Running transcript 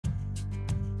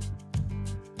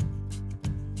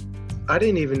I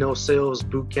didn't even know sales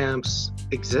boot camps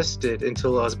existed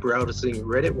until I was browsing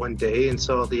Reddit one day and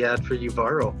saw the ad for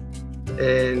Uvaro.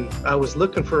 And I was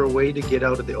looking for a way to get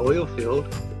out of the oil field,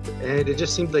 and it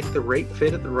just seemed like the right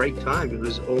fit at the right time. It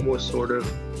was almost sort of,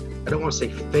 I don't want to say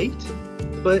fate,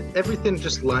 but everything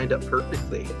just lined up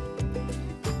perfectly.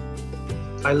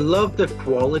 I love the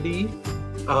quality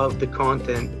of the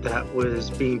content that was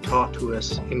being taught to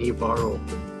us in Uvaro.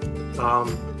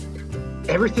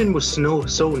 Everything was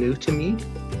so new to me,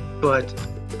 but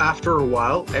after a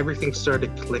while, everything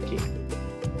started clicking.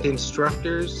 The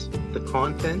instructors, the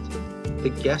content, the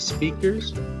guest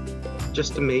speakers,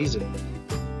 just amazing.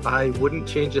 I wouldn't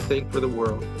change a thing for the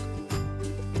world.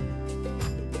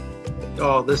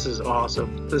 Oh, this is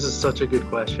awesome. This is such a good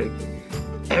question.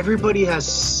 Everybody has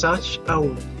such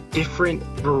a different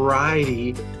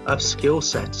variety of skill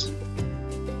sets.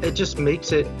 It just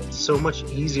makes it so much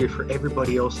easier for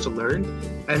everybody else to learn,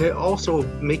 and it also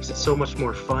makes it so much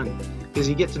more fun because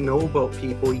you get to know about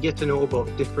people, you get to know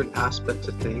about different aspects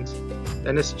of things,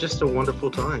 and it's just a wonderful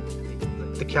time.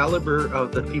 The caliber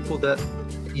of the people that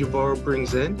Uvaro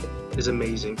brings in is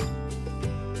amazing.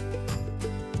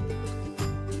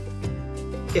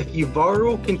 If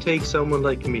Uvaro can take someone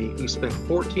like me who spent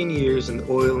 14 years in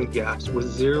oil and gas with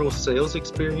zero sales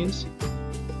experience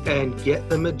and get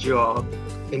them a job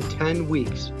in 10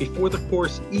 weeks before the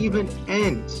course even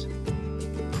ends,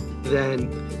 then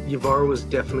Uvaro is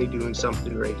definitely doing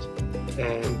something right.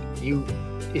 And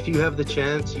if you have the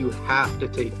chance, you have to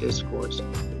take this course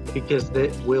because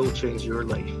that will change your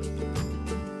life.